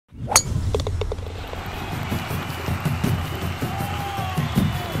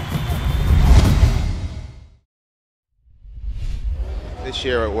This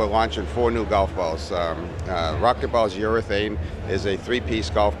year we're launching 4 new golf balls. Rocket Balls Urethane is a 3-piece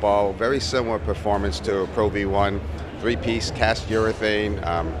golf ball, very similar performance to a Pro V1. 3-piece cast urethane,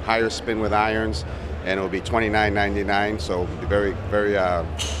 higher spin with irons, and it will be $29.99, so it'll be very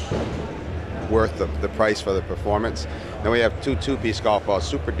worth the price for the performance. Then we have 2-piece golf balls,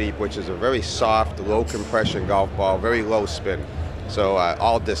 Super Deep, which is a very soft, low compression golf ball, very low spin. So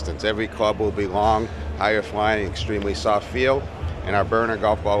all distance, every club will be long, higher flying, extremely soft feel. And our Burner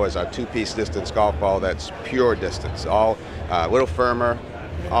golf ball is our 2-piece distance golf ball that's pure distance, all a little firmer,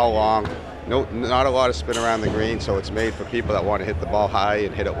 all long. Not a lot of spin around the green, so it's made for people that want to hit the ball high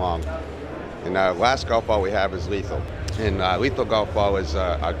and hit it long. And our last golf ball we have is Lethal. And Lethal golf ball is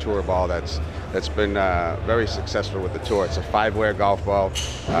our tour ball that's been very successful with the tour. It's a 5-layer golf ball.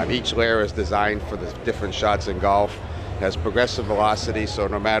 Each layer is designed for the different shots in golf. It has progressive velocity, so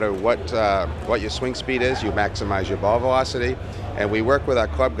no matter what your swing speed is, you maximize your ball velocity. And we work with our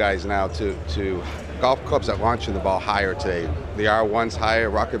club guys now to golf clubs that launching the ball higher today. The R1's higher,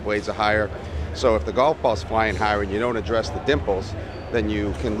 rocket blades are higher. So if the golf ball's flying higher and you don't address the dimples, then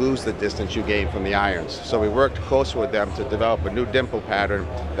you can lose the distance you gain from the irons. So we worked close with them to develop a new dimple pattern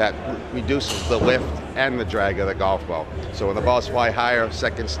that reduces the lift and the drag of the golf ball. So when the balls fly higher,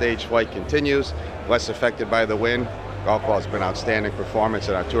 second stage flight continues, less affected by the wind. Golf ball's been outstanding performance,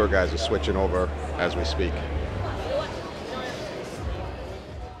 and our tour guys are switching over as we speak.